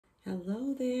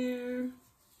Hello there.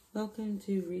 Welcome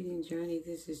to Reading Journey.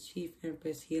 This is Chief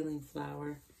Empress Healing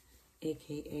Flower,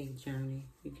 aka Journey.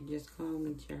 You can just call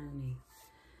me Journey.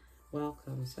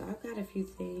 Welcome. So I've got a few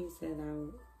things that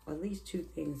at least two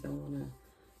things I want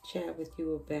to chat with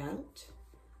you about.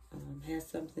 Has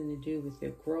something to do with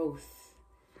your growth.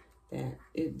 That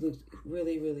it looks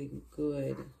really, really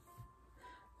good.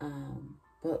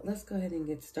 But let's go ahead and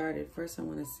get started. First, I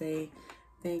want to say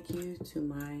thank you to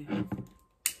my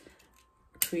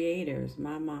creators,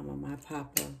 my mama, my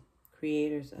papa,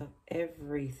 creators of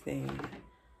everything.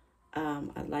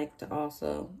 I'd like to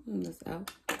also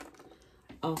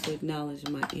acknowledge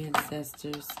my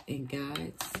ancestors and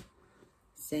guides,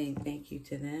 saying thank you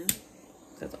to them,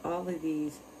 because all of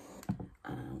these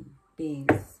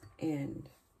beings and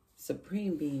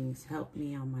supreme beings help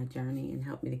me on my journey and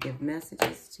help me to give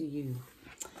messages to you.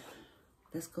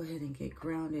 Let's go ahead and get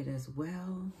grounded as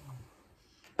well.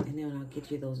 And then I'll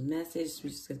get you those messages. We're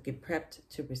just going to get prepped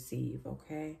to receive,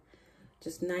 okay?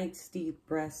 Just nice deep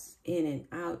breaths in and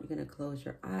out. You're going to close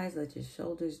your eyes, let your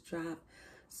shoulders drop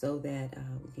so that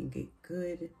we can get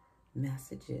good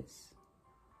messages.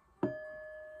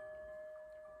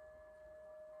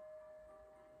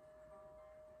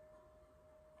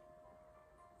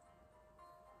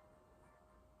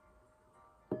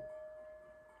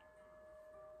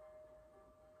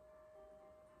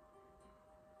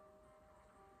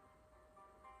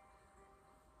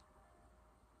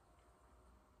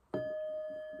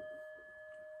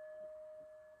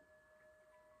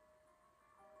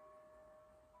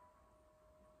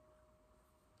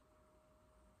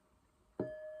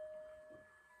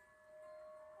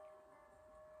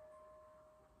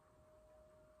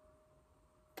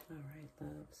 All right,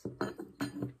 loves.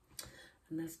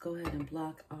 And let's go ahead and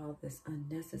block all this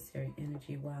unnecessary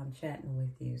energy while I'm chatting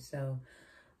with you. So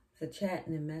the chat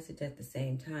and the message at the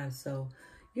same time. So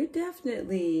you're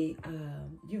definitely,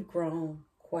 you've grown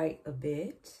quite a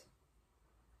bit.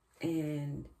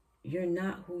 And you're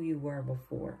not who you were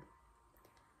before.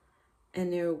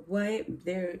 And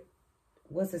there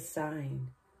was a sign.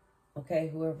 Okay,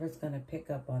 whoever's going to pick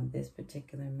up on this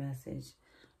particular message.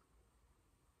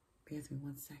 Bear with me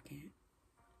 1 second.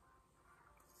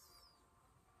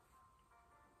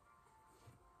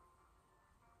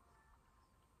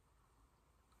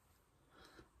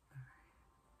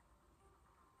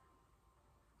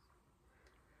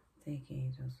 Thank you,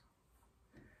 angels.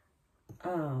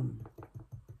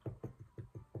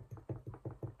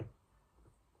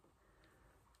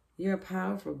 You're a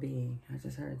powerful being. I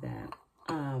just heard that.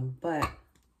 But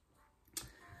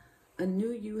a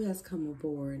new you has come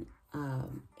aboard.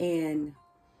 And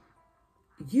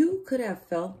you could have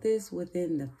felt this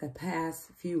within the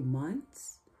past few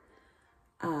months.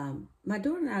 My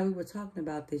daughter and I, we were talking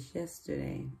about this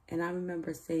yesterday. And I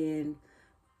remember saying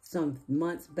some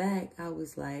months back, I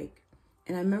was like,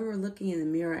 and I remember looking in the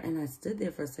mirror and I stood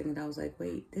there for a second. I was like,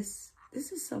 wait, this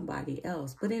is somebody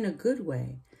else, but in a good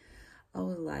way. I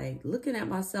was like looking at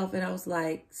myself and I was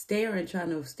like trying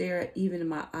to stare even in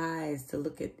my eyes to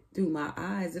look through my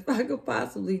eyes if I could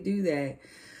possibly do that,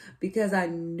 because I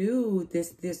knew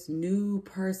this new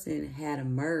person had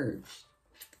emerged.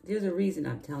 There's a reason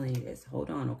I'm telling you this. Hold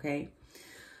on, okay?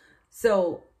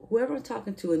 So whoever I'm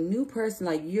talking to, a new person,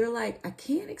 like you're like, I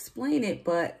can't explain it,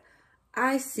 but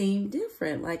I seem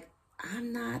different. Like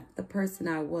I'm not the person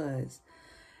I was.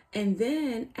 And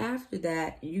then after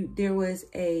that, there was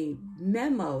a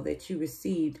memo that you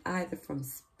received either from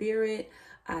spirit,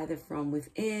 either from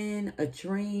within, a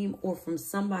dream, or from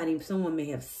somebody. Someone may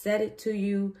have said it to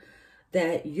you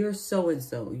that you're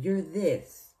so-and-so, you're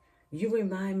this. You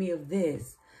remind me of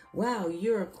this. Wow,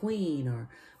 you're a queen, or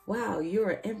wow, you're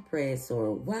an empress,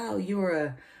 or wow,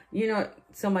 you're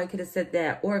somebody could have said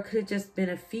that, or it could have just been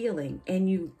a feeling and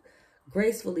you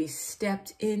gracefully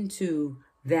stepped into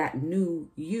that new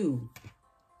you.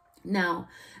 Now,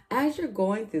 as you're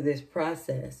going through this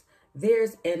process,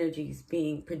 there's energies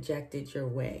being projected your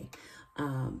way.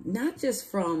 Not just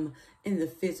from in the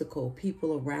physical,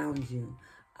 people around you.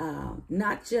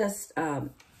 Not just,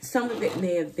 some of it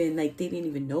may have been like they didn't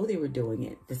even know they were doing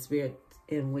it. The spirit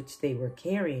in which they were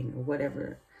carrying, or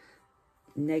whatever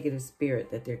negative spirit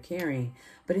that they're carrying.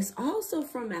 But it's also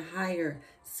from a higher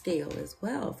scale as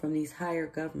well, from these higher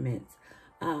governments.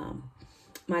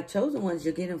 My chosen ones,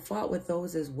 you're getting fought with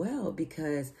those as well,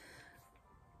 because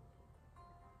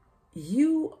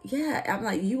I'm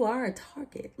like, you are a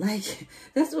target. Like,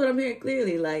 that's what I'm hearing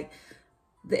clearly. Like,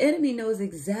 the enemy knows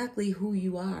exactly who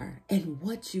you are and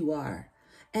what you are.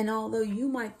 And although you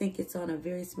might think it's on a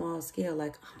very small scale,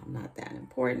 like, oh, I'm not that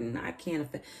important, I can't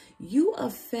affect, you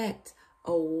affect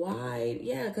a wide,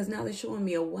 yeah, because now they're showing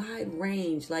me a wide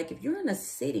range. Like if you're in a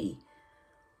city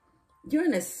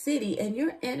and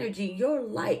your energy, your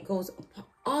light goes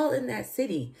all in that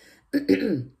city.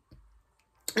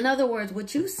 In other words,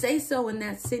 what you say so in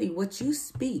that city, what you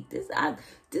speak, this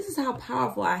is how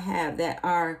powerful I have that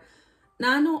are.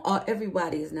 Now I know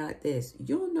everybody is not this.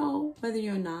 You'll know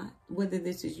whether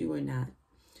this is you or not.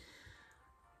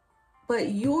 But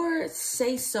your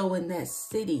say so in that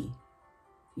city,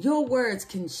 your words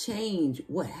can change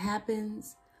what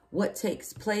happens, what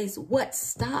takes place, what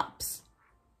stops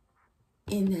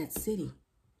in that city.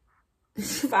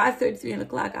 5:33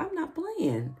 o'clock. I'm not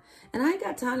playing. And I ain't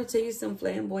got time to tell you some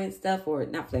flamboyant stuff, or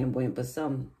not flamboyant, but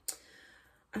some,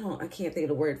 I can't think of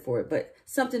the word for it, but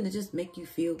something to just make you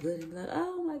feel good and be like,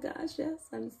 oh my gosh, yes,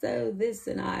 I'm so this,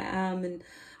 and I am an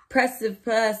impressive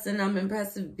person, I'm an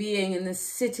impressive being in this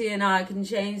city, and I can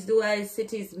change the way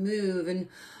cities move, and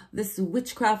this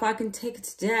witchcraft, I can take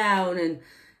it down. And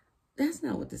that's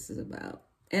not what this is about.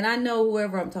 And I know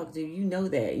whoever I'm talking to, you know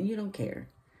that, and you don't care.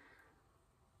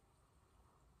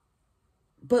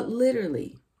 But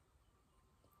literally,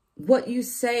 what you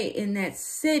say in that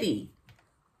city,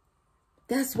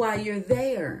 that's why you're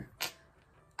there.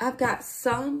 I've got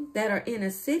some that are in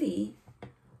a city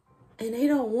and they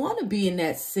don't want to be in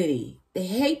that city. They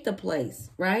hate the place,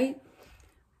 right?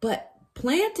 But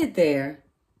planted there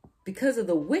because of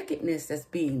the wickedness that's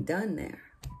being done there.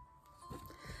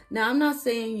 Now, I'm not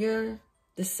saying you're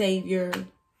the savior,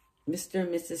 Mr.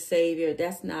 and Mrs. Savior.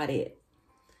 That's not it.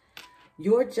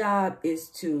 Your job is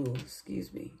to,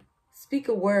 speak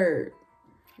a word.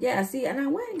 Yeah, see, and I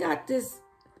went and got this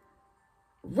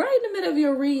right in the middle of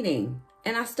your reading,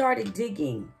 and I started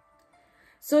digging.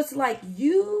 So it's like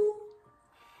you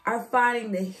are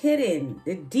finding the hidden,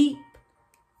 the deep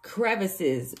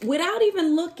crevices without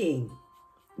even looking.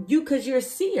 Because you're a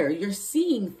seer, you're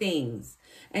seeing things,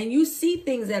 and you see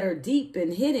things that are deep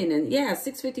and hidden. And yeah,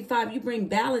 6:55, you bring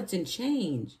balance and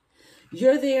change.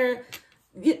 You're there.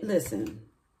 Listen,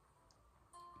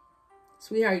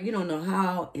 sweetheart, you don't know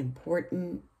how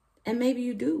important, and maybe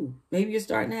you do. Maybe you're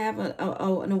starting to have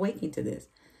an awakening to this.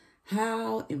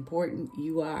 How important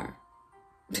you are.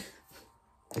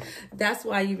 That's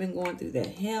why you've been going through the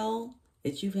hell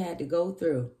that you've had to go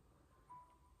through.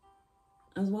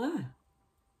 That's why.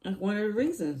 That's one of the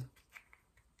reasons.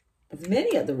 There's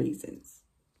many other reasons.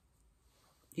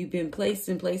 You've been placed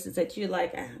in places that you're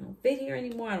like, I don't fit here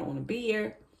anymore. I don't want to be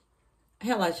here.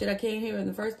 Hell, I came here in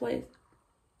the first place.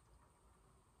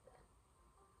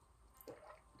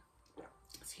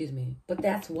 Excuse me. But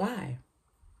that's why.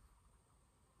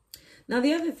 Now,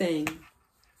 the other thing,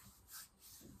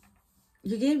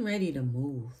 you're getting ready to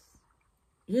move.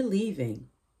 You're leaving.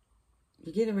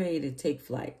 You're getting ready to take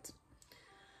flight.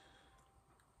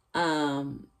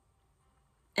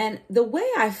 And the way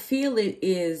I feel it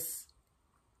is,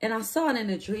 and I saw it in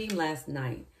a dream last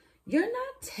night, you're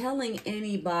not telling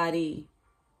anybody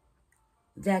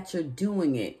that you're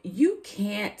doing it. You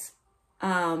can't,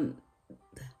 in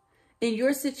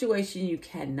your situation, you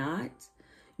cannot.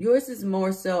 Yours is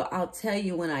more so, I'll tell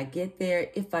you when I get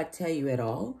there, if I tell you at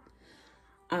all.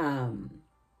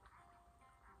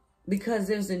 Because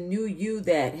there's a new you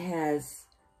that has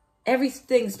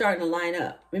everything starting to line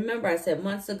up. Remember, I said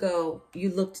months ago,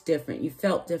 you looked different. You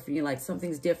felt different. You're like,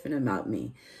 something's different about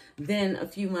me. Then a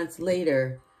few months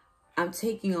later, I'm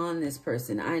taking on this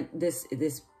person. This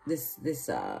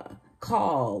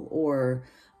call or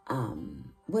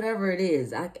whatever it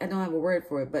is. I don't have a word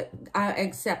for it, but I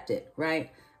accept it,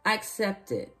 right? I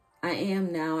accept it. I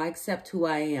am now. I accept who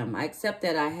I am. I accept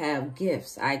that I have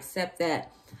gifts. I accept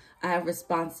that I have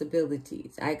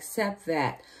responsibilities. I accept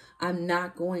that I'm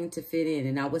not going to fit in,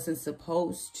 and I wasn't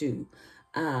supposed to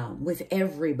with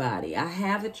everybody. I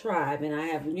have a tribe, and I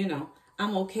have,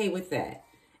 I'm okay with that.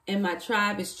 And my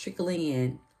tribe is trickling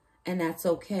in, and that's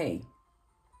okay.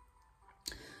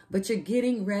 But you're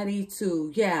getting ready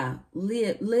to,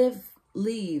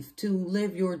 leave to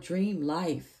live your dream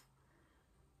life.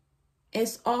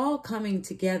 It's all coming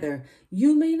together.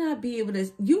 You may not be able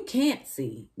to, you can't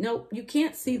see. Nope, you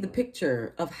can't see the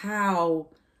picture of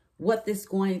what this is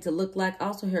going to look like. I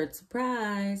also heard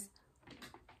surprise.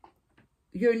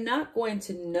 You're not going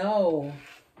to know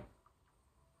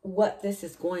what this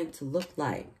is going to look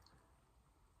like.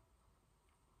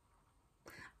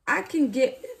 I can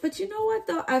get, but you know what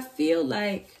though? I feel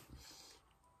like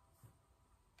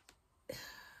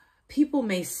people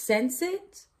may sense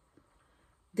it.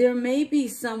 There may be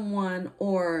someone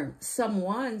or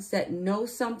someones that know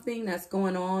something that's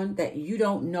going on that you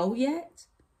don't know yet.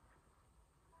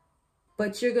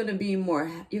 But you're going to be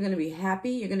you're going to be happy.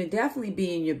 You're going to definitely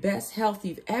be in your best health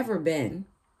you've ever been.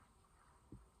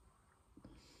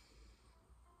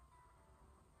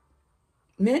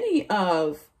 many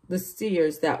of the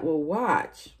seers that will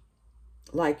watch,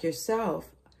 like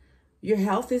yourself, your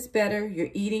health is better, you're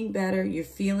eating better, you're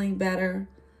feeling better.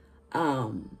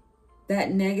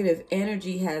 That negative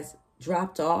energy has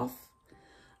dropped off.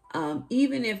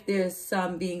 Even if there's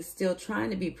some being still trying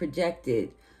to be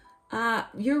projected,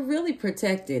 you're really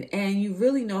protected and you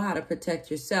really know how to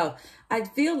protect yourself. I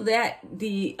feel that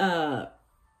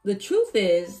the truth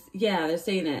is, yeah, they're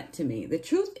saying that to me. The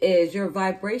truth is your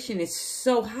vibration is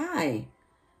so high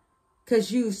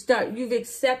because you've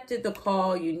accepted the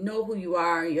call. You know who you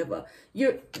are.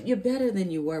 You're better than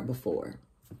you were before.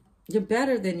 You're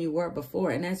better than you were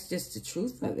before. And that's just the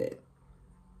truth of it.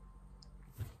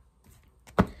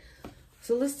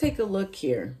 So let's take a look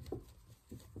here.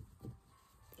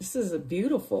 This is a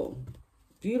beautiful,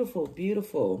 beautiful,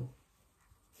 beautiful,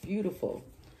 beautiful.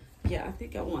 Yeah, I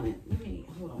think I want it. Let me,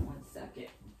 hold on one second.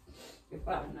 I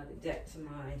brought another deck to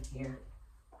mine here.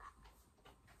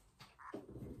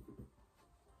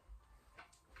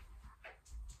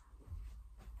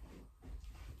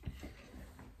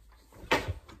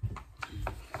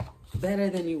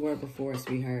 Better than you were before,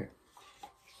 sweetheart.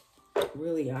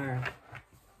 Really are.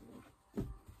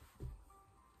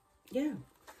 Yeah.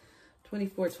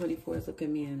 2424 is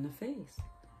looking me in the face.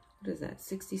 What is that?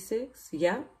 66?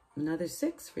 Yep. Another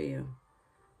 6 for you.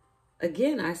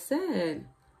 Again, I said,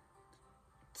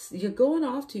 you're going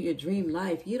off to your dream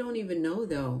life. You don't even know,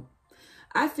 though.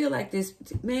 I feel like this,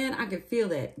 man, I can feel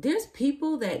that. There's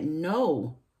people that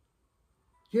know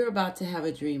you're about to have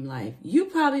a dream life. You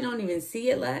probably don't even see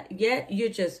it yet. You're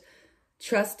just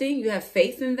trusting. You have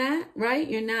faith in that, right?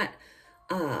 You're not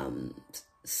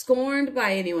scorned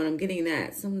by anyone. I'm getting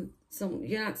that.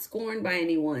 You're not scorned by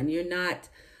anyone. You're not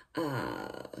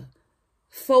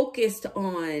focused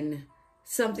on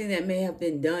something that may have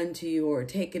been done to you or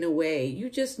taken away. You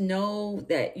just know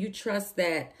that you trust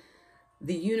that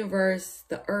the universe,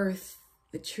 the earth,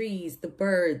 the trees, the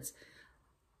birds,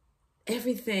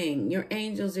 everything, your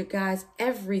angels, your guides,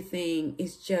 everything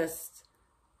is just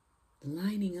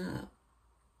lining up.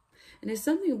 And there's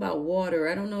something about water.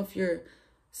 I don't know if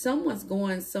someone's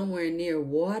going somewhere near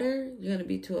water. You're going to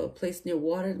be to a place near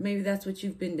water. Maybe that's what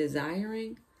you've been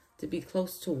desiring, to be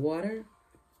close to water.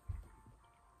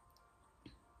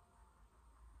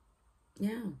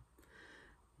 Yeah.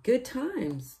 Good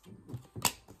times.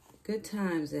 Good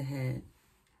times ahead.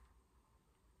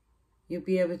 You'll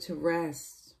be able to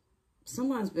rest.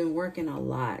 Someone's been working a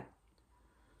lot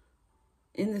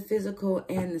in the physical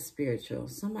and the spiritual.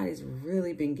 Somebody's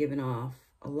really been giving off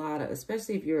a lot of,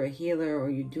 especially if you're a healer or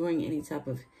you're doing any type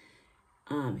of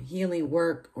healing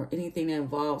work or anything that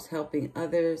involves helping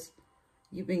others.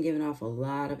 You've been giving off a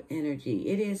lot of energy.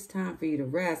 It is time for you to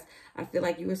rest. I feel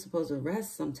like you were supposed to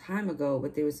rest some time ago,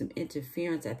 but there was some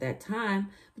interference at that time.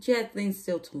 But you had things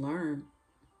still to learn.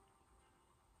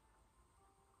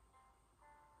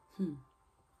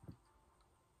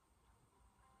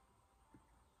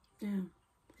 Yeah.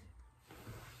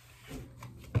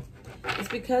 It's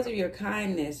because of your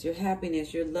kindness, your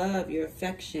happiness, your love, your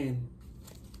affection.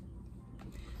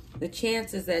 The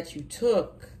chances that you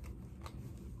took.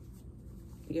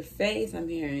 Your faith, I'm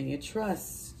hearing, your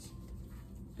trust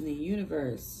in the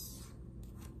universe.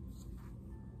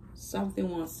 Something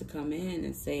wants to come in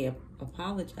and say,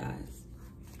 apologize.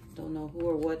 Don't know who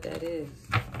or what that is.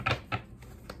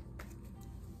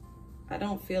 I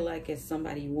don't feel like it's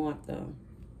somebody you want, though.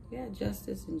 Yeah,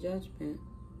 justice and judgment.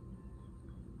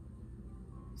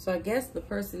 So I guess the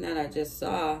person that I just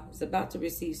saw is about to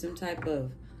receive some type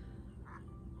of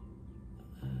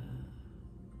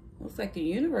looks like the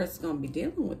universe is going to be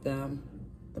dealing with them,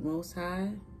 the Most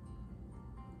High.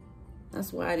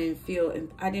 That's why I didn't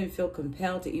feel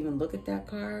compelled to even look at that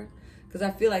card, because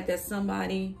I feel like that's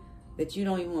somebody that you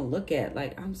don't even want to look at.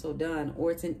 Like, I'm so done.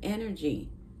 Or it's an energy,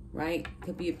 right?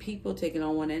 Could be a people taking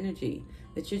on one energy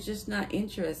that you're just not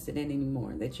interested in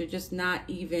anymore. That you're just not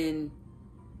even,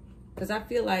 because I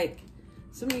feel like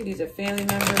some of these are family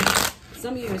members.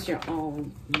 Some of you is your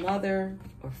own mother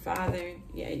or father.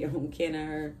 Yeah, your own kin or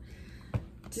her.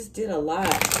 Just did a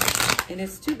lot. And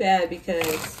it's too bad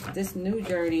because this new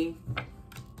journey,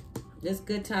 this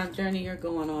good time journey you're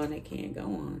going on, it can't go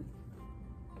on.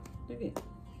 Look at it.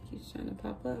 Keeps trying to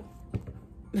pop up.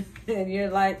 And you're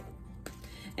like,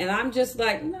 and I'm just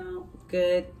like, no,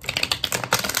 good.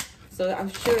 So I'm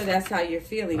sure that's how you're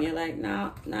feeling. You're like,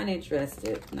 no, not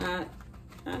interested. Not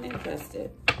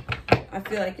interested. I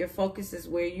feel like your focus is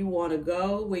where you want to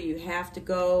go, where you have to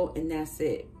go, and that's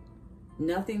it.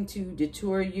 Nothing to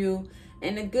detour you.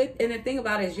 And the thing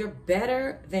about it is you're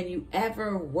better than you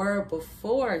ever were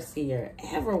before, seer.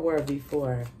 Ever were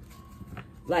before.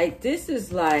 Like, this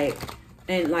is like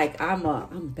And like,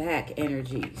 I'm back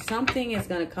energy. Something is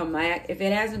going to come back. If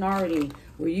it hasn't already,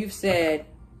 where you've said,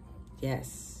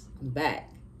 yes, I'm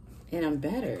back and I'm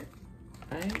better,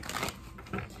 right?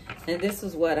 And this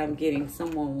is what I'm getting.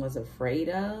 Someone was afraid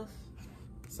of.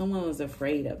 Someone was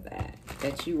afraid of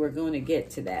that you were going to get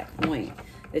to that point,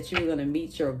 that you were going to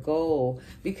meet your goal,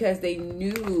 because they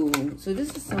knew. So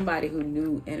this is somebody who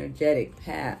knew energetic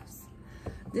paths.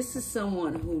 This is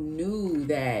someone who knew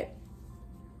that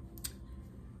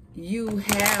you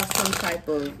have some type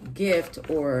of gift,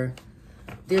 or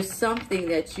there's something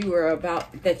that you are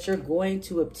about, that you're going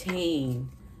to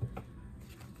obtain,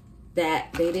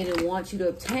 that they didn't want you to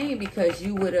obtain because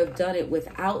you would have done it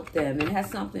without them. It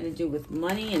has something to do with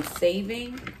money and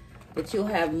saving, that you'll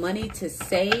have money to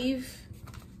save,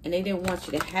 and they didn't want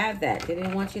you to have that. They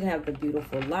didn't want you to have the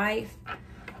beautiful life,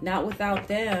 not without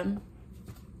them.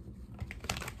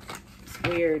 It's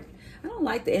weird. I don't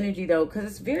like the energy though, because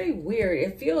it's very weird.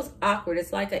 It feels awkward.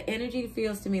 It's like an energy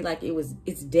feels to me like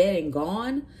it's dead and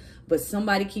gone, but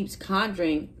somebody keeps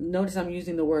conjuring. Notice I'm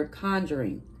using the word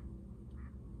conjuring.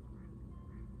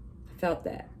 I felt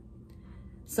that.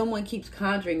 Someone keeps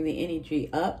conjuring the energy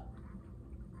up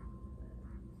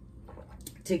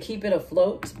to keep it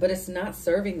afloat, but it's not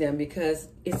serving them, because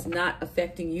it's not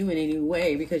affecting you in any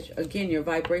way, because again, your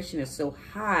vibration is so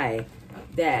high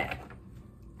that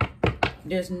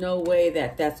there's no way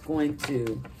that that's going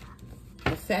to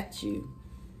affect you.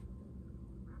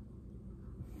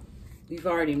 You've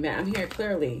already met. I'm here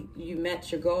clearly. You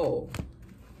met your goal.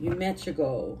 You met your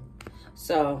goal.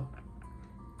 So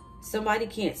somebody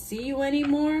can't see you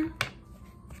anymore.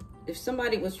 If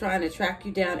somebody was trying to track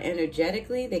you down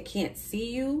energetically, they can't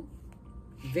see you.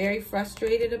 Very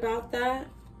frustrated about that.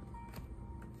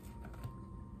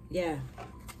 Yeah.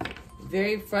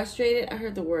 Very frustrated. I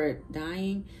heard the word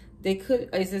dying. They could,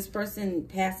 is this person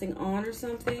passing on or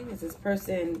something? Is this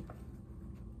person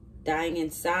dying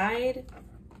inside?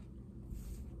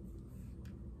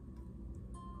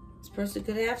 This person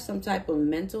could have some type of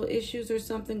mental issues or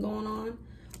something going on.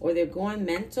 Or they're going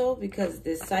mental because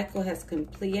this cycle has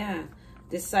completed. Yeah,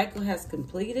 this cycle has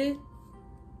completed.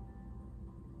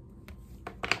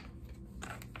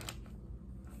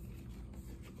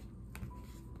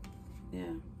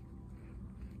 Yeah.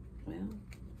 Well.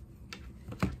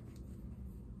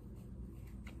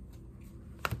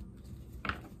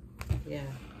 Yeah.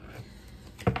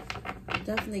 I'm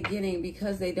definitely getting,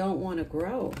 because they don't want to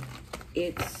grow.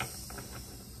 They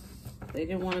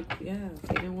didn't want to, yeah,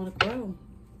 they didn't want to grow.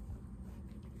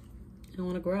 They don't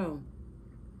want to grow.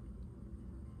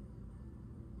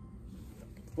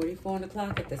 44 on the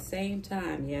clock at the same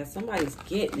time. Yeah, somebody's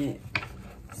getting it.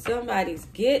 Somebody's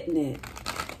getting it.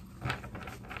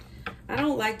 I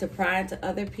don't like to pry into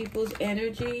other people's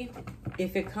energy.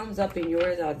 If it comes up in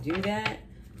yours, I'll do that.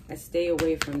 I stay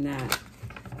away from that.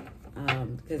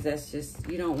 Because that's just,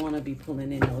 you don't want to be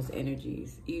pulling in those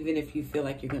energies. Even if you feel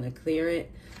like you're going to clear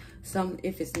it.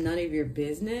 If it's none of your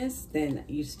business, then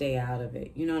you stay out of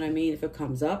it. You know what I mean? If it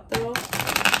comes up though.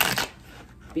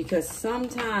 Because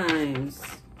sometimes,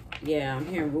 yeah, I'm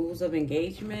hearing rules of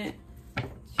engagement.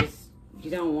 Just, you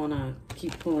don't want to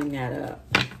keep pulling that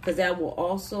up. Because that will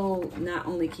also not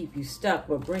only keep you stuck,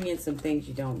 but bring in some things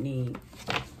you don't need.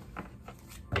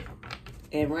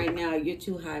 And right now, you're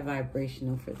too high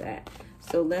vibrational for that.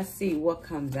 So let's see what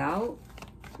comes out.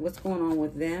 What's going on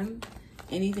with them?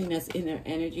 Anything that's in their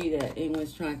energy that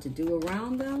anyone's trying to do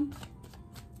around them.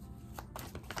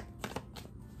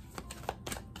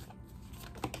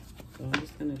 So I'm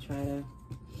just going to try to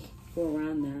go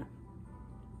around that.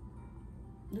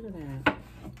 Look at that.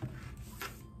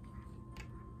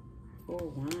 4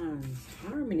 Wands.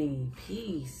 Harmony.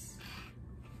 Peace.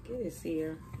 Get this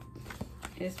here.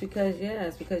 It's because, yeah,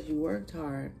 it's because you worked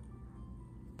hard.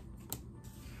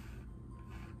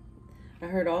 I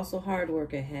heard also hard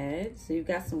work ahead. So you've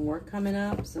got some work coming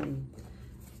up, some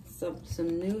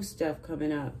new stuff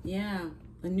coming up. Yeah,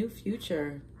 a new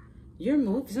future. You're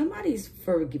moving. Somebody's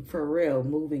for real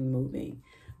moving.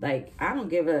 Like, I don't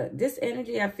give a, this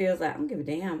energy I feel like, I don't give a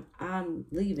damn. I'm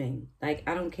leaving. Like,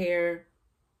 I don't care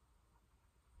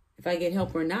if I get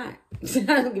help or not. I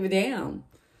don't give a damn.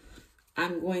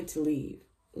 I'm going to leave.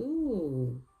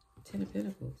 Ooh, 10 of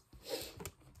Pentacles.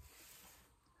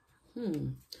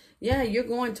 Yeah, you're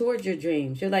going towards your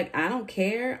dreams. You're like, I don't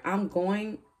care. I'm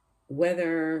going,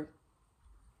 whether,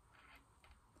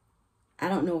 I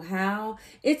don't know how.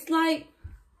 It's like,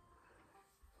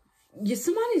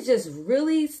 somebody's just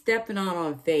really stepping out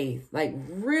on faith. Like,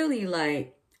 really,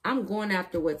 like, I'm going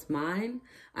after what's mine.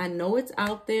 I know it's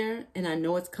out there, and I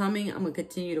know it's coming. I'm going to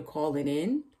continue to call it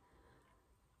in.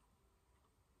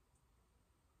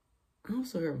 I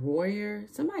also heard warrior.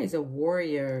 Somebody's a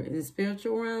warrior in the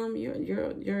spiritual realm.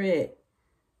 You're it.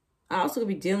 I also could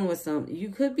be dealing with you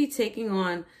could be taking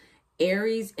on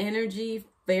Aries energy,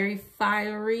 very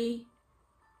fiery,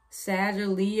 Sag or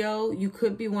Leo. You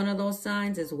could be one of those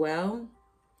signs as well.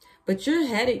 But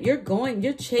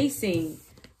you're chasing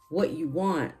what you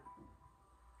want.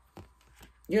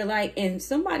 You're like, and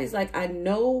somebody's like, I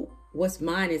know what's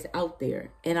mine is out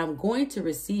there, and I'm going to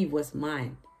receive what's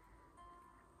mine.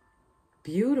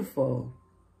 Beautiful.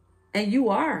 And you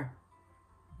are.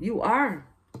 You are.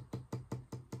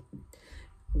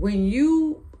 When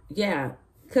you,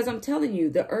 because I'm telling you,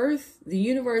 the earth, the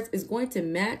universe is going to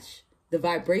match the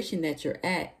vibration that you're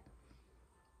at.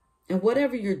 And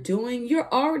whatever you're doing,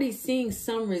 you're already seeing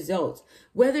some results.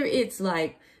 Whether it's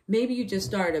like, maybe you just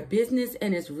started a business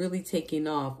and it's really taking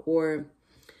off. Or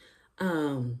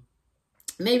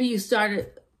maybe you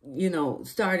started working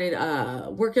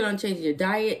on changing your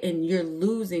diet and you're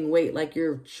losing weight. Like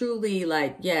you're truly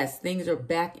like, yes, things are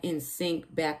back in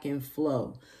sync, back in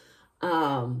flow.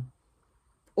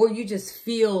 Or you just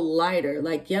feel lighter.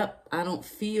 Like, yep, I don't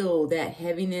feel that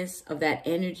heaviness of that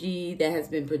energy that has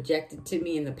been projected to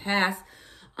me in the past.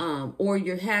 Or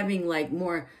you're having like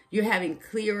you're having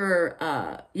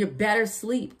clearer, you're better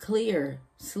sleep, clear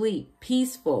sleep,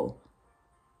 peaceful.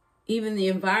 Even the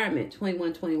environment,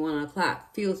 21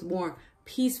 o'clock, feels more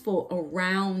peaceful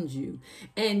around you.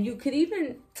 And you could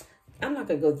even, I'm not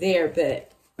going to go there,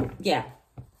 but yeah.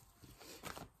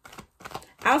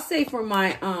 I'll say for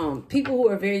my people who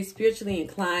are very spiritually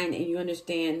inclined and you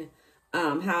understand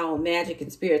how magic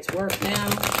and spirits work now,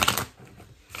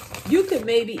 you could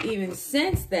maybe even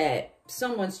sense that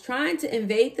someone's trying to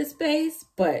invade the space,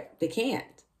 but they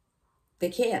can't. They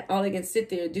can't. All they can sit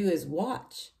there and do is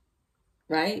watch,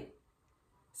 right?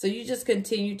 So you just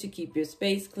continue to keep your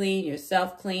space clean,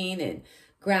 yourself clean and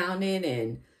grounded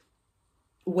and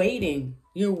waiting.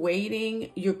 You're waiting,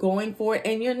 you're going for it.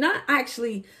 And you're not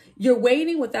actually, you're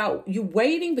waiting, but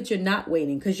you're not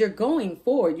waiting because you're going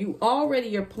forward.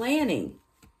 You're planning.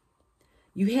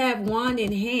 You have wand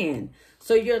in hand.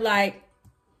 So you're like,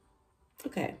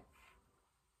 okay,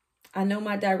 I know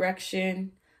my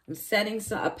direction. I'm setting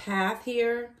a path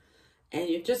here. And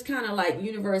you're just kind of like,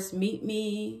 universe, meet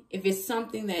me. If it's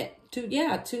something that, 2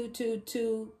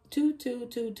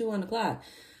 on the clock.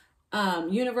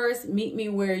 Universe, meet me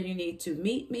where you need to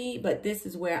meet me. But this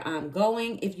is where I'm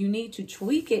going. If you need to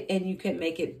tweak it and you can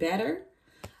make it better,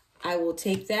 I will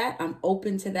take that. I'm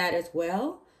open to that as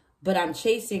well. But I'm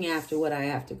chasing after what I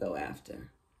have to go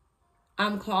after.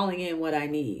 I'm calling in what I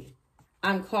need.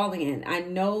 I'm calling in. I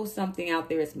know something out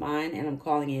there is mine and I'm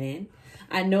calling it in.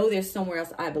 I know there's somewhere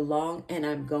else I belong and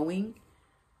I'm going.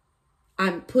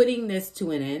 I'm putting this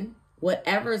to an end.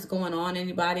 Whatever is going on,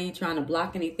 anybody trying to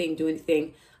block anything, do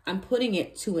anything, I'm putting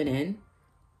it to an end,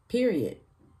 period.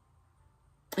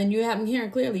 And you haven't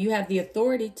heard clearly, you have the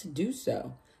authority to do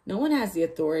so. No one has the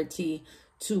authority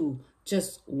to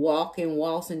just walk and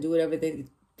waltz and do whatever they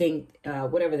think,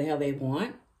 whatever the hell they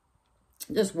want.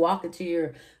 Just walk into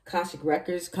your Akashic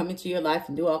records, come into your life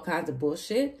and do all kinds of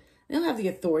bullshit. They don't have the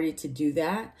authority to do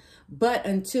that. But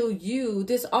until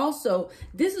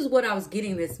this is what I was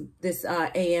getting this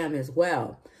AM as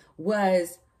well,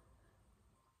 was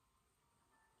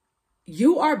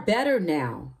you are better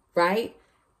now, right?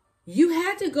 You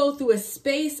had to go through a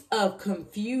space of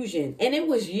confusion and it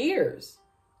was years.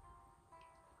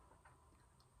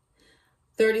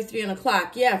 33 on the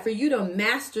clock. Yeah, for you to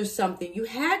master something, you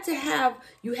had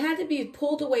to be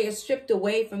pulled away or stripped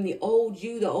away from the old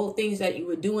the old things that you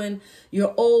were doing,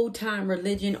 your old time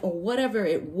religion or whatever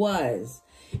it was,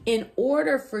 in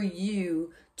order for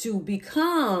you to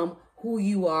become who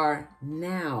you are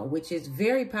now, which is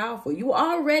very powerful. You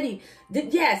already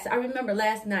did. Yes, I remember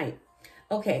last night.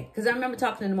 Okay, because I remember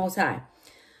talking to the Most High.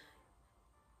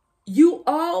 You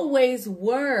always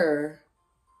were.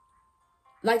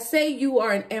 Like, say you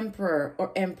are an emperor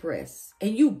or empress,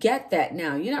 and you get that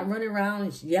now. You're not running around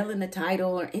and yelling the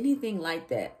title or anything like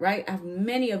that, right? I have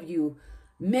many who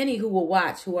will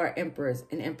watch who are emperors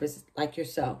and empresses like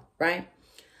yourself, right?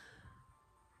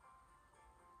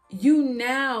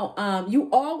 You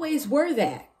always were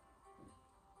that.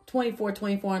 24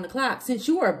 on the clock. Since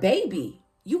you were a baby,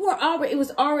 it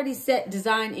was already set,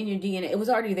 designed in your DNA. It was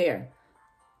already there.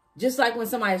 Just like when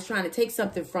somebody's trying to take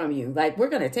something from you. Like, we're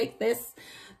going to take these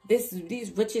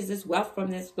riches, this wealth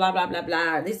from this, blah, blah, blah,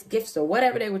 blah, this gifts or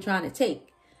whatever they were trying to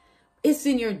take. It's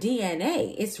in your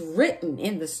DNA. It's written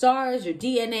in the stars, your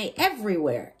DNA,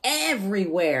 everywhere.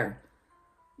 Everywhere.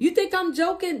 You think I'm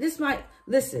joking?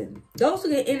 Listen, those who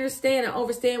can understand and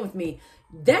understand with me,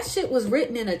 that shit was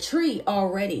written in a tree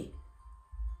already.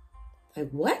 Like,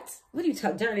 what? What are you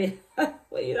talking, Johnny?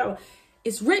 What you know?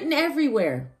 It's written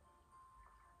everywhere.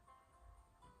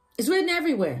 It's written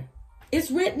everywhere. It's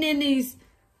written in these.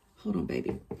 Hold on,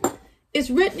 baby. It's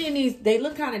written in these. They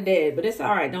look kind of dead, but it's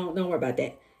all right. Don't worry about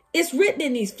that. It's written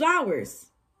in these flowers.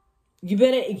 You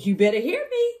better hear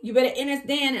me. You better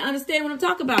understand and understand what I'm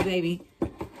talking about, baby.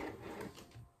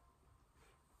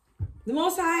 The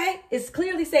Most High is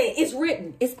clearly saying it's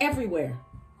written. It's everywhere.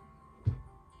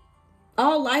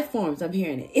 All life forms, I'm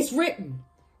hearing it. It's written.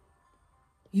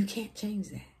 You can't change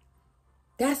that.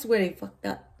 That's where they fucked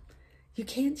up. You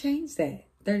can't change that.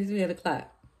 33 of the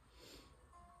clock.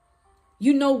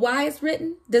 You know why it's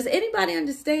written? Does anybody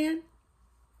understand?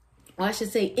 Or I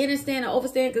should say understand or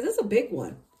overstand, because it's a big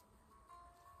one.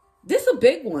 This is a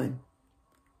big one.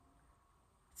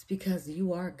 It's because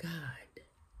you are God.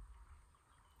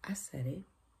 I said it.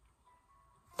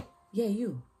 Yeah,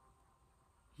 you.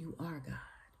 You are God.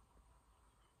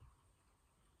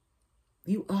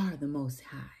 You are the Most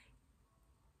High.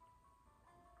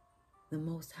 The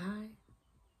Most High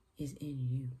is in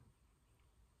you.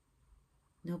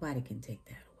 Nobody can take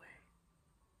that away.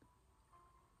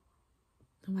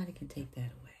 Nobody can take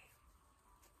that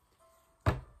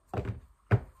away.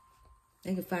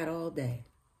 They can fight all day.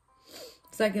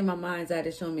 It's like in my mind's eye,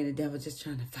 they're showing me the devil just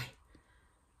trying to fight.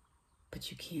 But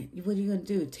you can't. What are you going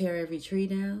to do? Tear every tree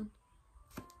down?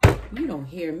 You don't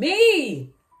hear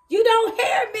me. You don't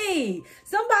hear me.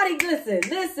 Somebody listen.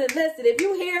 If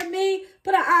you hear me,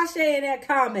 put an ashe in that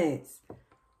comments.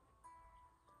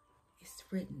 It's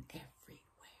written everywhere.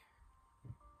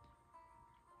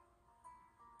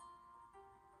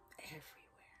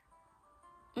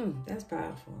 Everywhere. That's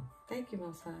powerful. Thank you,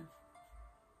 Most High.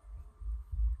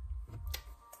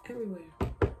 Everywhere.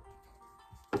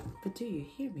 But do you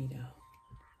hear me, though?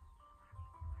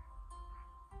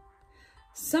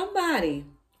 Somebody,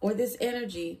 or this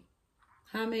energy,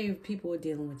 how many people are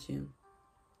dealing with you,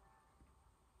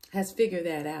 has figured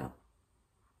that out.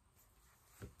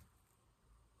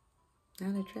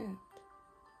 Now they're trapped.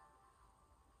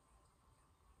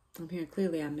 I'm hearing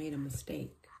clearly I made a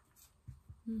mistake.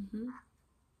 You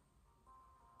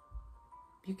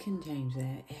can change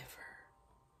that ever.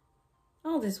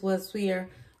 All this was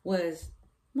here was,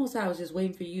 most I was just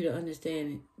waiting for you to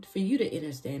understand, for you to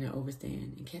understand and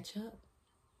overstand and catch up.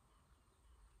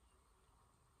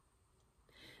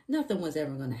 Nothing was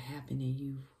ever going to happen to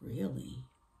you, really.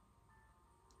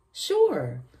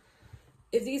 Sure,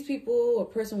 if these people or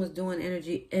person was doing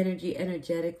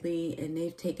energetically and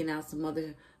they've taken out some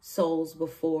other souls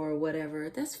before or whatever,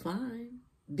 that's fine.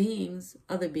 Beings,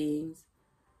 other beings.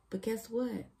 But guess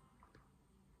what?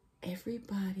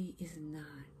 Everybody is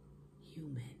not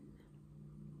human.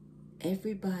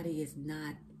 Everybody is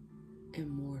not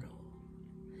immortal.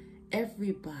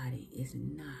 Everybody is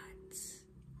not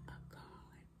a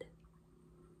god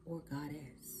or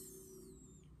goddess.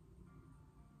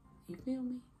 You feel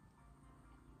me?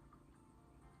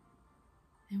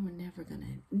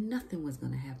 And nothing was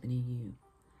gonna happen to you.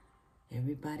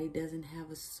 Everybody doesn't have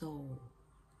a soul.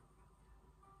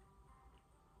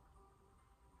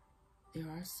 There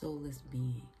are soulless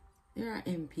beings. There are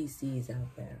NPCs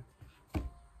out there.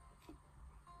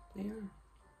 They are.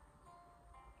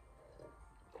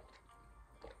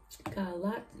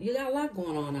 You got a lot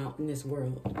going on out in this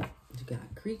world. You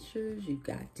got creatures, you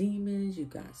got demons, you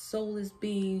got soulless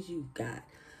beings, you got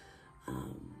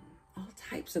all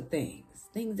types of things.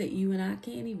 Things that you and I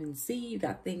can't even see. You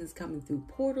got things coming through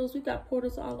portals. We've got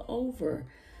portals all over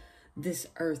this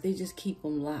earth. They just keep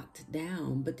them locked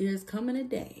down. But there's coming a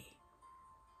day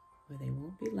where they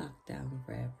won't be locked down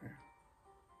forever.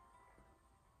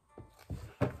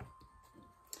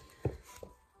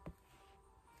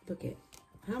 Look at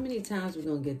how many times we're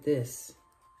going to get this.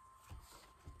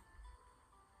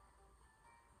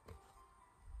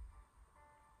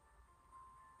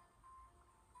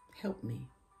 Help me.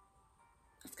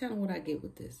 That's kind of what I get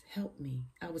with this. Help me.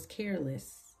 I was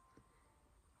careless.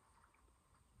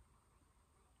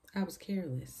 I was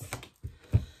careless.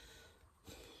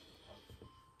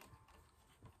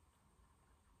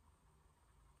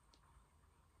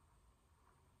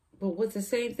 But what's the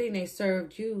same thing they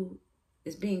served you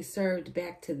is being served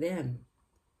back to them.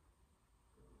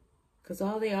 Because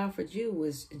all they offered you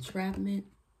was entrapment.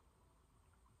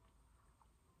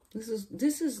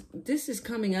 This is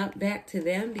coming up back to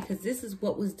them because this is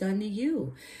what was done to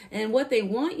you. And what they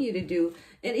want you to do,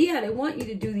 and yeah, they want you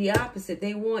to do the opposite.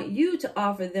 They want you to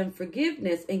offer them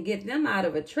forgiveness and get them out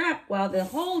of a trap, while the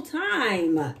whole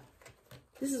time,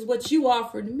 this is what you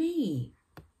offered me.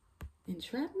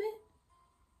 Entrapment?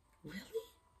 Really?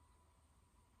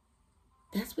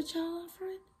 That's what y'all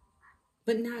offering?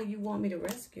 But now you want me to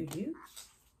rescue you?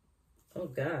 Oh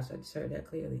gosh, I just heard that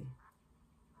clearly.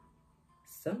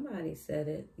 Somebody said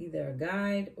it. Either a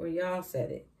guide or y'all said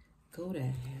it. Go to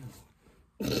hell.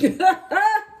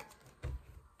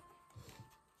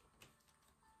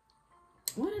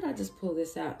 Why did I just pull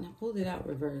this out? And I pulled it out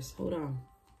reverse. Hold on.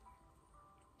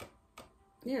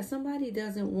 Yeah, somebody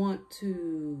doesn't want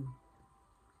to...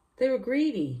 They were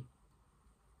greedy.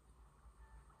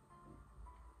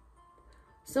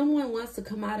 Someone wants to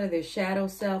come out of their shadow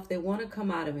self. They want to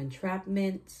come out of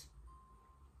entrapment.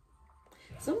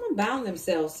 Someone bound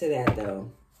themselves to that,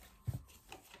 though.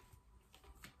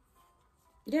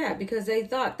 Yeah, because they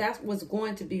thought that was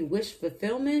going to be wish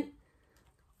fulfillment.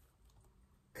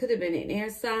 Could have been an air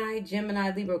sign.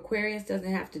 Gemini, Libra, Aquarius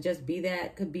doesn't have to just be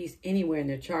that. Could be anywhere in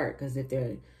their chart. Because if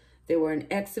they were an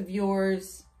ex of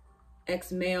yours,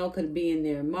 ex-male could be in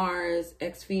their Mars,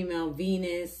 ex-female,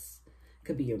 Venus.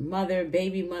 Could be your mother,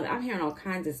 baby mother. I'm hearing all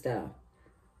kinds of stuff.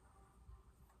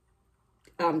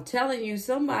 I'm telling you,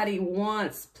 somebody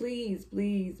wants, please,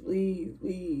 please, please,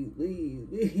 please, please,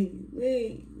 please,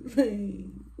 please, please,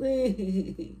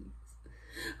 please.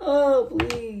 Oh,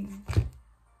 please.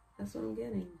 That's what I'm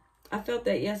getting. I felt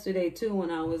that yesterday, too,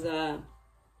 when I was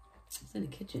in the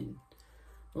kitchen,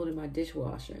 loading my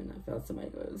dishwasher, and I felt somebody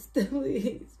go,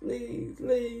 please, please,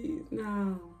 please.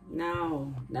 No,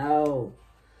 no, no.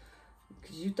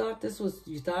 Because you thought this was,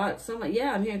 you thought somebody,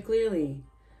 yeah, I'm hearing clearly.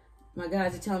 My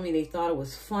guys are telling me they thought it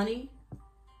was funny.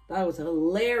 Thought it was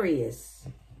hilarious.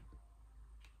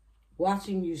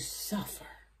 Watching you suffer.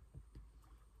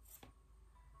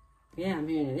 Yeah, I'm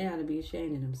hearing it. They ought to be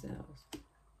ashamed of themselves.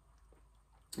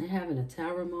 They're having a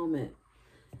tower moment.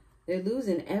 They're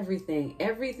losing everything.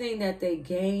 Everything that they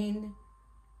gain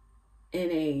in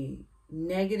a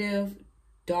negative,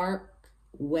 dark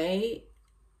way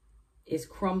is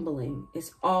crumbling.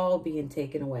 It's all being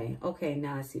taken away. Okay,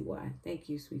 now I see why. Thank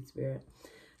you, sweet spirit.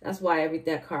 That's why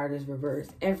that card is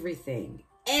reversed. Everything.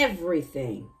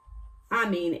 Everything. I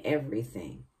mean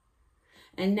everything.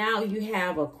 And now you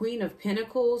have a Queen of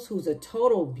Pentacles who's a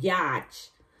total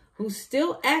biatch, who's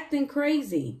still acting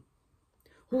crazy,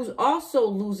 who's also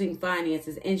losing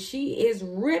finances, and she is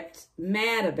ripped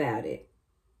mad about it.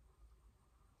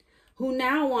 Who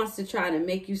now wants to try to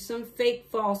make you some fake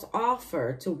false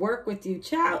offer to work with you.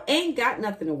 Child, ain't got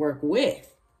nothing to work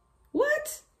with.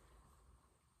 What?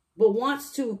 But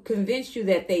wants to convince you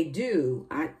that they do.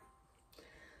 I'm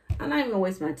not even going to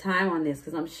waste my time on this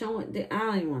because I'm showing, I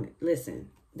don't even want to, listen,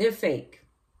 they're fake.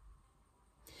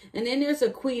 And then there's a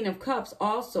Queen of Cups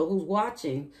also who's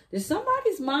watching. There's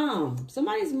somebody's mom.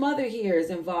 Somebody's mother here is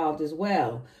involved as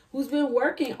well. Who's been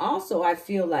working also, I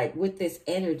feel like, with this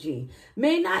energy.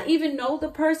 May not even know the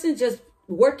person, just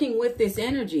working with this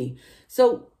energy.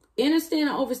 So understand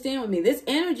and overstand with me. This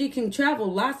energy can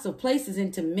travel lots of places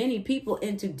into many people,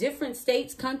 into different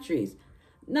states, countries.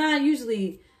 Nah,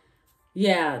 usually,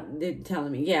 yeah, they're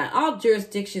telling me. Yeah, all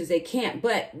jurisdictions they can't,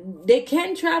 but they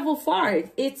can travel far.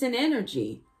 It's an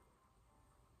energy.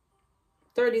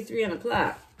 33 on the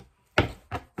clock.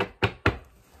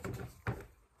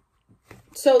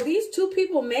 So these two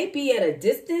people may be at a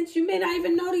distance. You may not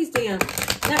even know these damn.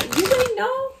 Now, you may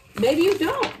know. Maybe you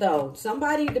don't, though.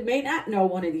 Somebody that may not know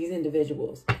one of these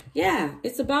individuals. Yeah,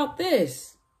 it's about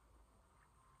this.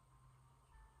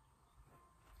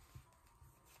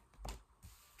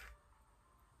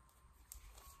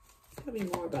 Tell me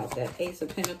more about that Ace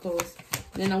of Pentacles.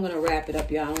 Then I'm going to wrap it up,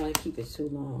 y'all. I don't want to keep it too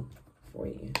long for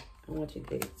you. I want you to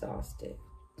get exhausted.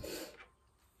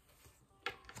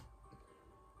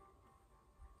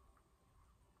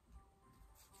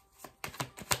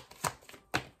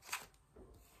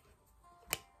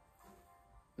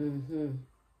 Mm-hmm.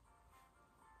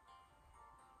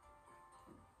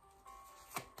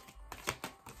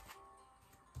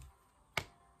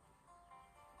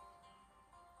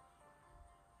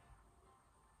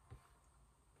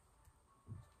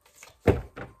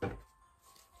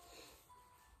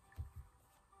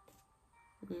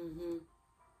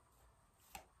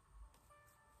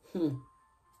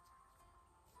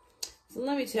 So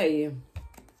let me tell you,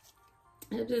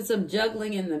 there's been some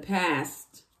juggling in the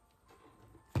past.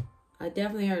 I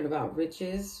definitely heard about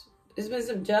riches. There's been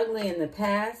some juggling in the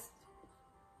past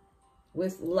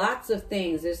with lots of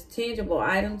things. There's tangible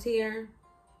items here.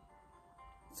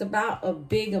 It's about a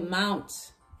big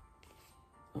amount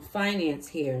of finance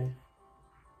here.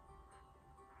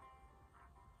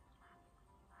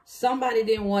 Somebody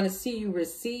didn't want to see you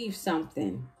receive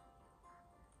something.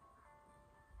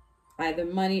 Either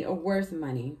money or worth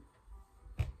money.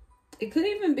 It could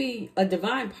even be a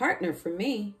divine partner for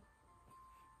me.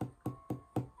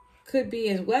 Could be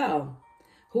as well.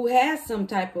 who has some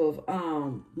type of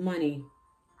money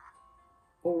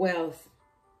or wealth.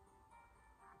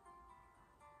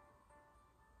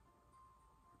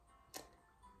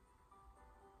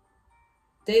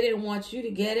 They didn't want you to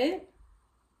get it.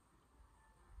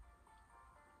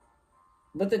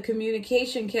 But the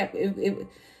communication kept,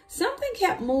 something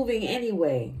kept moving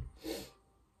anyway.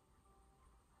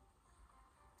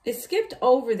 It skipped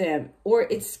over them, or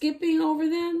it's skipping over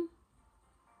them.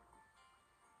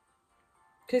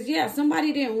 Because, yeah,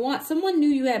 someone knew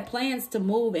you had plans to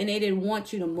move and they didn't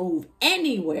want you to move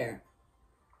anywhere.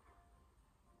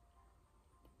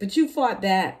 But you fought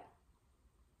back.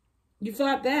 You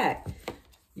fought back.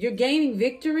 You're gaining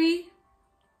victory.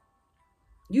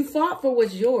 You fought for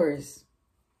what's yours.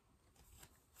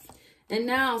 And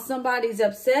now somebody's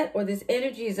upset, or this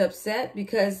energy is upset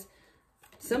because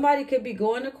somebody could be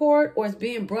going to court or is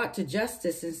being brought to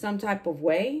justice in some type of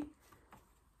way.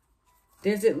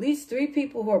 There's at least 3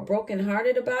 people who are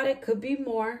brokenhearted about it. Could be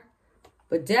more.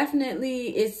 But definitely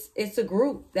it's a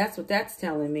group. That's what that's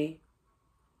telling me.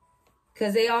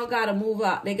 Because they all got to move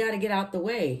out. They got to get out the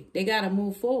way. They got to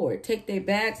move forward. Take their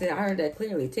bags. And I heard that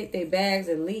clearly. Take their bags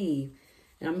and leave.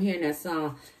 And I'm hearing that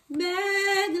song.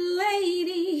 Bag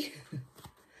lady.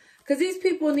 Because these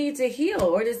people need to heal.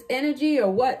 Or this energy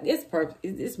or what.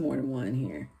 It's more than one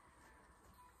here.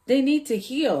 They need to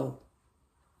heal.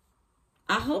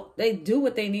 I hope they do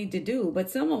what they need to do. But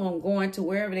some of them going to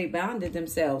wherever they bounded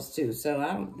themselves to. So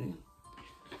I don't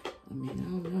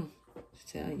know to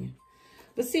tell you.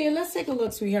 But see, let's take a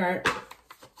look, sweetheart.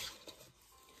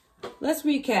 Let's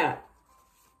recap.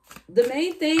 The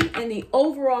main thing and the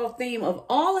overall theme of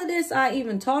all of this I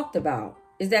even talked about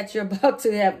is that you're about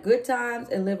to have good times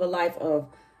and live a life of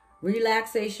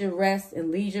relaxation, rest,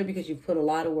 and leisure because you've put a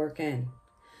lot of work in.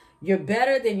 You're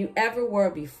better than you ever were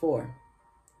before.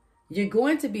 You're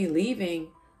going to be leaving,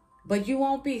 but you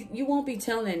won't be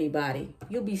telling anybody.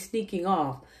 You'll be sneaking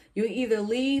off. You'll either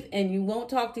leave and you won't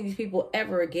talk to these people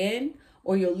ever again,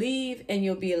 or you'll leave and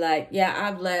you'll be like, yeah,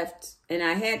 I've left and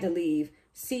I had to leave.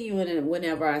 See you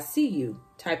whenever I see you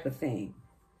type of thing.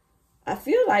 I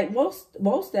feel like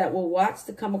most that will watch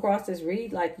to come across this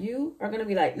read like you are going to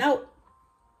be like, nope,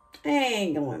 I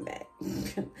ain't going back.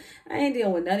 I ain't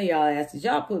dealing with none of y'all asses.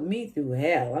 Y'all put me through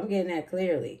hell. I'm getting that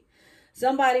clearly.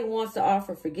 Somebody wants to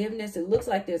offer forgiveness. It looks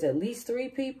like there's at least 3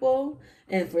 people.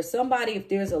 And for somebody, if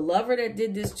there's a lover that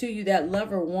did this to you, that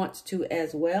lover wants to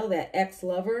as well, that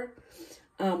ex-lover.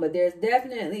 But there's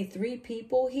definitely 3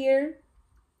 people here.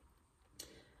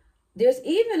 There's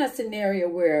even a scenario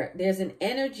where there's an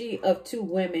energy of 2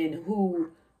 women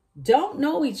who don't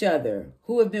know each other,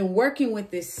 who have been working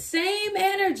with this same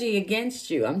energy against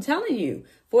you. I'm telling you,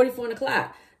 44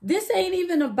 o'clock. This ain't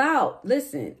even about,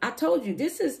 listen, I told you,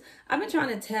 I've been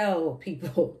trying to tell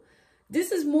people,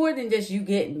 this is more than just you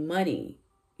getting money.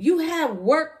 You have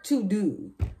work to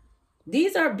do.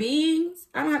 These are beings.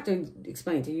 I don't have to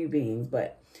explain to you beings,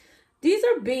 but these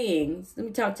are beings. Let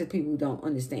me talk to people who don't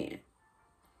understand.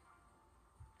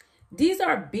 These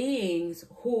are beings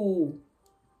who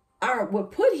were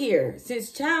put here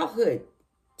since childhood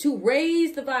to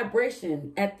raise the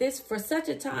vibration for such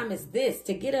a time as this,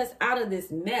 to get us out of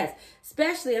this mess.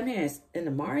 Especially, I'm here in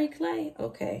the Mari clay.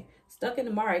 Okay. Stuck in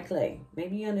the Mari clay.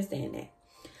 Maybe you understand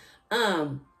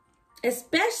that.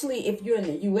 Especially if you're in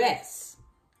the U.S.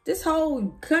 This whole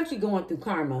country going through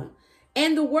karma.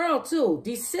 And the world too.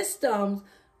 These systems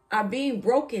are being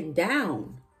broken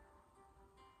down.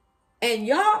 And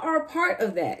y'all are a part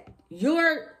of that.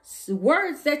 Your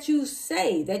words that you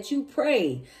say, that you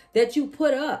pray, that you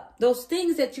put up, those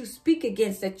things that you speak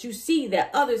against, that you see, that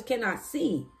others cannot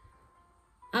see.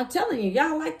 I'm telling you,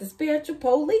 y'all like the spiritual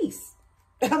police.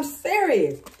 I'm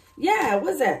serious. Yeah,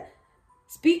 what's that?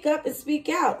 Speak up and speak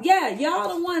out. Yeah,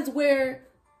 y'all the ones where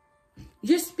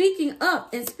you're speaking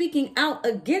up and speaking out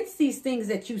against these things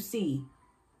that you see.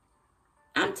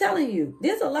 I'm telling you,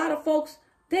 there's a lot of folks,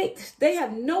 they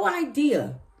have no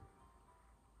idea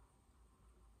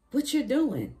what you're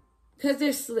doing. Because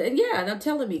they're sleep. Yeah, they're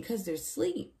telling me because they're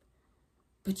asleep.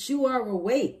 But you are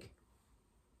awake.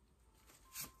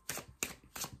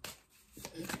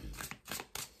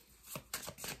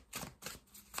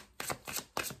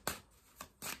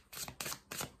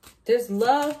 There's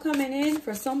love coming in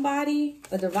for somebody.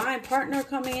 A divine partner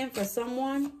coming in for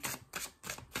someone.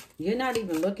 You're not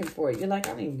even looking for it. You're like,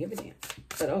 I don't even give a damn.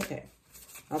 But okay,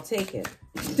 I'll take it.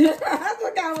 Look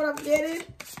at what I'm getting.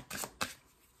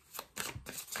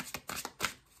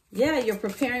 Yeah, you're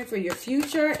preparing for your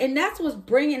future. And that's what's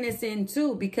bringing this in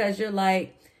too. Because you're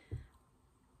like,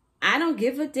 I don't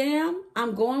give a damn.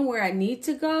 I'm going where I need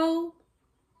to go.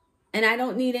 And I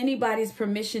don't need anybody's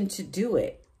permission to do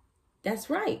it. That's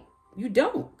right. You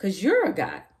don't, because you're a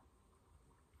God.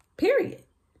 Period.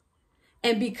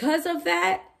 And because of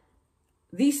that,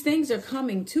 these things are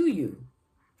coming to you.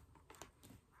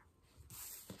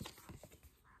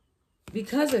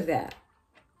 Because of that.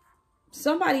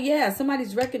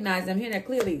 Somebody's recognized. I'm hearing that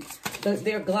clearly.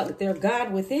 They're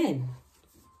God within.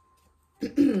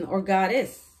 Or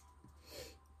goddess.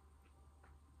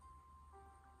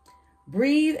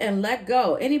 Breathe and let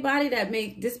go. Anybody that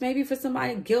this may be for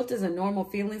somebody, guilt is a normal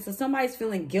feeling. So somebody's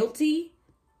feeling guilty.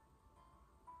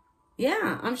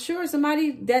 Yeah, I'm sure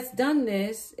somebody that's done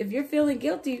this, if you're feeling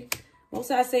guilty,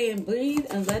 most I saying breathe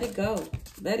and let it go.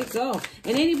 Let it go.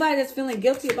 And anybody that's feeling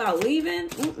guilty about leaving,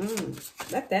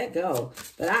 let that go.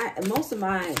 But I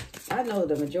know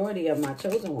the majority of my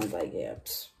chosen ones, like, yeah,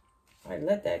 all right,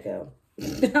 let that go.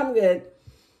 I'm good.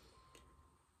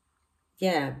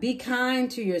 Yeah, be kind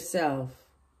to yourself.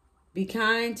 Be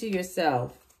kind to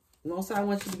yourself. Most I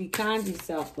want you to be kind to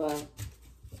yourself, love.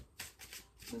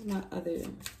 Where's my other?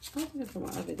 I'm looking for my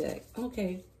other deck.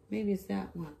 Okay, maybe it's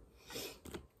that one.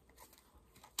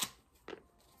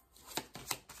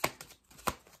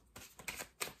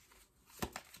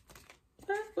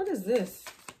 What is this?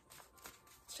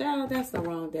 Child, that's the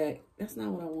wrong deck. That's not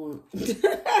what I want.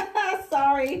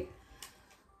 Sorry.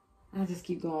 I'll just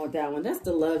keep going with that one. That's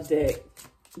the love deck.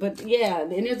 But yeah,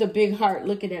 and there's a big heart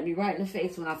looking at me right in the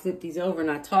face when I flip these over and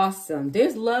I toss them.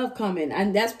 There's love coming.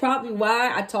 And that's probably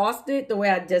why I tossed it the way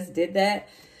I just did that.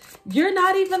 You're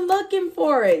not even looking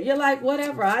for it. You're like,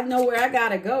 whatever. I know where I got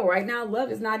to go. Right now,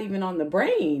 love is not even on the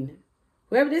brain.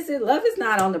 Whoever this is, love is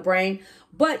not on the brain.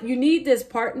 But you need this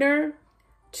partner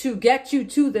to get you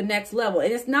to the next level.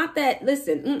 And it's not that,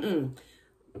 listen,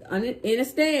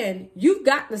 understand, you've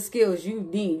got the skills you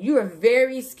need. You are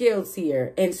very skilled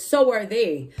here, and so are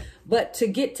they. But to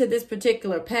get to this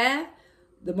particular path,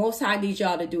 the Most High needs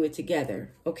y'all to do it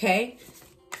together, okay?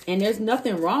 And there's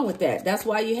nothing wrong with that. That's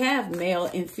why you have male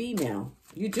and female.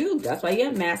 You do. That's why you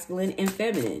have masculine and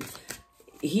feminine.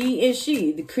 He and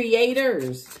she, the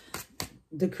creators.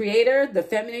 The creator, the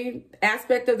feminine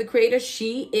aspect of the creator,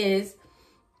 she is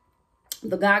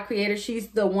the God creator. She's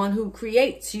the one who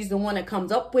creates. She's the one that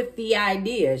comes up with the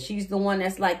idea. She's the one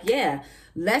that's like, yeah,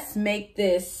 let's make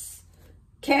this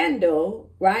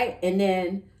candle, right? And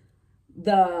then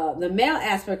the male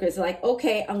aspect is like,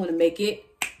 okay, I'm going to make it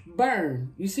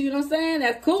burn. You see what I'm saying?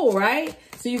 That's cool, right?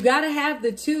 So you got to have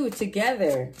the two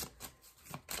together.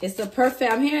 It's a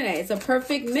perfect, I'm hearing that. It's a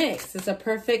perfect mix. It's a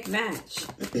perfect match.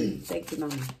 Thank you,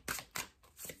 Mama.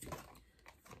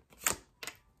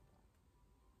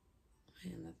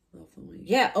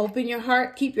 Yeah, open your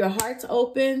heart. Keep your hearts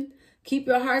open. Keep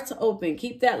your hearts open.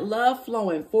 Keep that love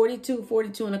flowing. 42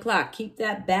 on the clock. Keep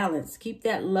that balance. Keep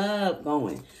that love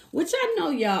going. Which I know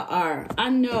y'all are. I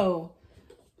know,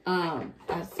 I'm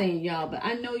saying y'all, but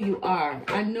I know you are.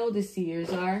 I know the seers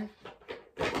are.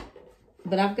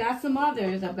 But I've got some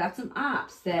others. I've got some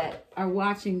ops that are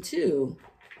watching too.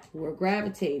 Who are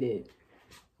gravitated.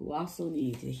 Who also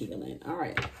need the healing. All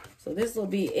right. So this will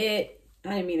be it.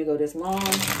 I didn't mean to go this long.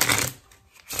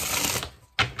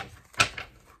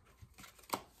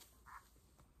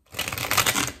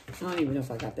 I don't even know if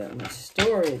I got that much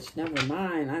storage. Never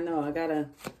mind. I know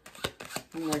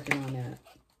I'm working on that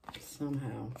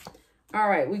somehow. All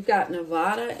right. We've got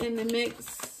Nevada in the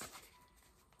mix.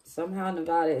 Somehow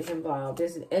Nevada is involved.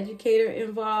 There's an educator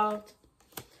involved.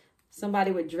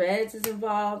 Somebody with dreads is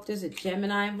involved. There's a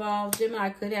Gemini involved. Gemini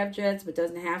could have dreads, but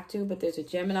doesn't have to. But there's a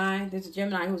Gemini. There's a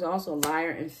Gemini who's also a liar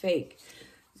and fake.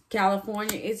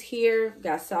 California is here. We've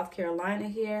got South Carolina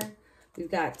here.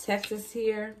 We've got Texas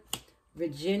here.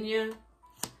 Virginia.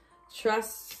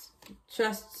 Trust.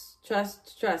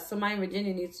 Somebody in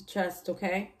Virginia needs to trust,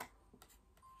 okay?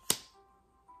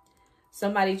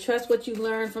 Somebody trust what you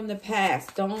learned from the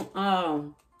past. Don't,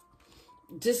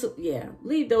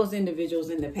 leave those individuals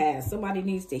in the past. Somebody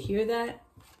needs to hear that.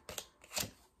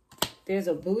 There's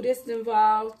a Buddhist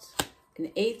involved.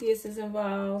 An atheist is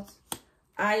involved.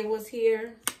 Iowa's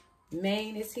here.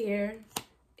 Maine is here.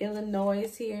 Illinois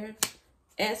is here.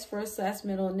 S first last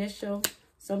middle initial.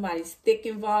 Somebody's thick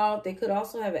involved. They could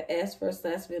also have an S first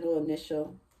last middle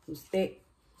initial who's thick.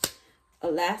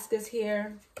 Alaska's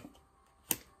here.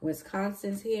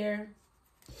 Wisconsin's here.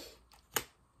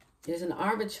 There's an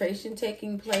arbitration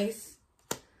taking place,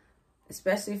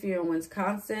 especially if you're in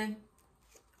Wisconsin.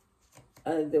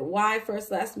 The Y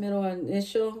first last middle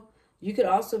initial. You could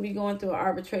also be going through an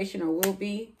arbitration or will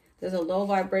be. There's a low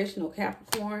vibrational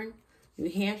Capricorn. New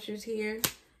Hampshire's here.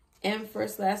 M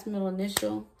first last middle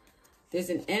initial. There's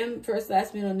an M first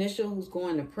last middle initial who's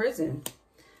going to prison.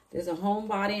 There's a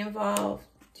homebody involved.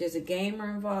 There's a gamer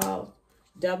involved.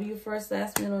 W, first,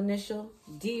 last, middle initial.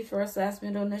 D, first, last,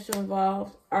 middle initial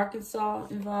involved. Arkansas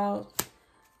involved.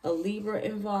 A Libra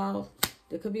involved.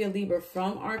 There could be a Libra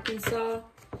from Arkansas.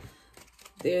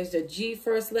 There's a G,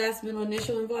 first, last, middle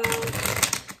initial involved.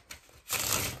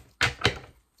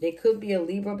 They could be a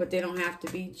Libra, but they don't have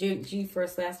to be. G,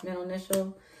 first, last, middle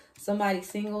initial. Somebody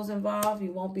singles involved.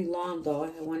 You won't be long, though.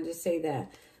 I wanted to say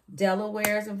that.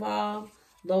 Delaware is involved.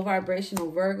 Low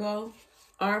vibrational Virgo.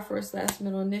 R, first, last,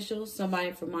 middle initial.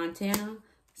 Somebody from Montana.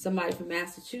 Somebody from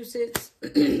Massachusetts.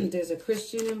 There's a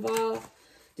Christian involved.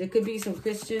 There could be some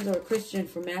Christians or a Christian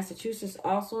from Massachusetts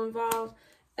also involved.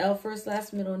 L, first,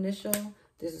 last, middle initial.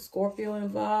 There's a Scorpio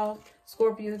involved.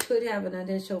 Scorpio could have an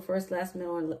initial first, last,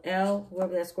 middle, and L,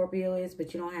 whoever that Scorpio is,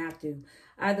 but you don't have to.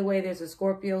 Either way, there's a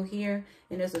Scorpio here,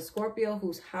 and there's a Scorpio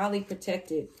who's highly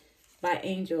protected by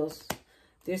angels.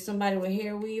 There's somebody with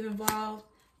hair weave involved.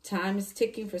 Time is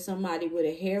ticking for somebody with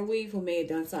a hair weave who may have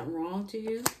done something wrong to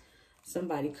you.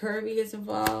 Somebody curvy is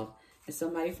involved, and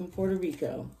somebody from Puerto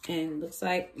Rico. And it looks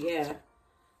like, yeah,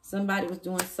 somebody was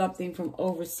doing something from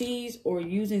overseas or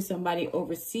using somebody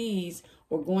overseas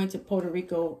or going to Puerto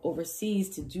Rico overseas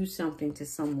to do something to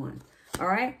someone. All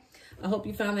right? I hope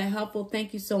you found that helpful.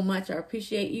 Thank you so much. I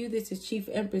appreciate you. This is Chief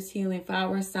Empress Healing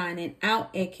Flower signing out,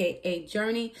 a.k.a.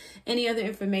 Journey. Any other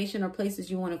information or places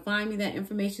you want to find me, that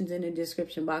information's in the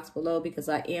description box below because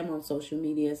I am on social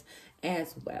medias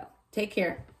as well. Take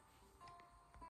care.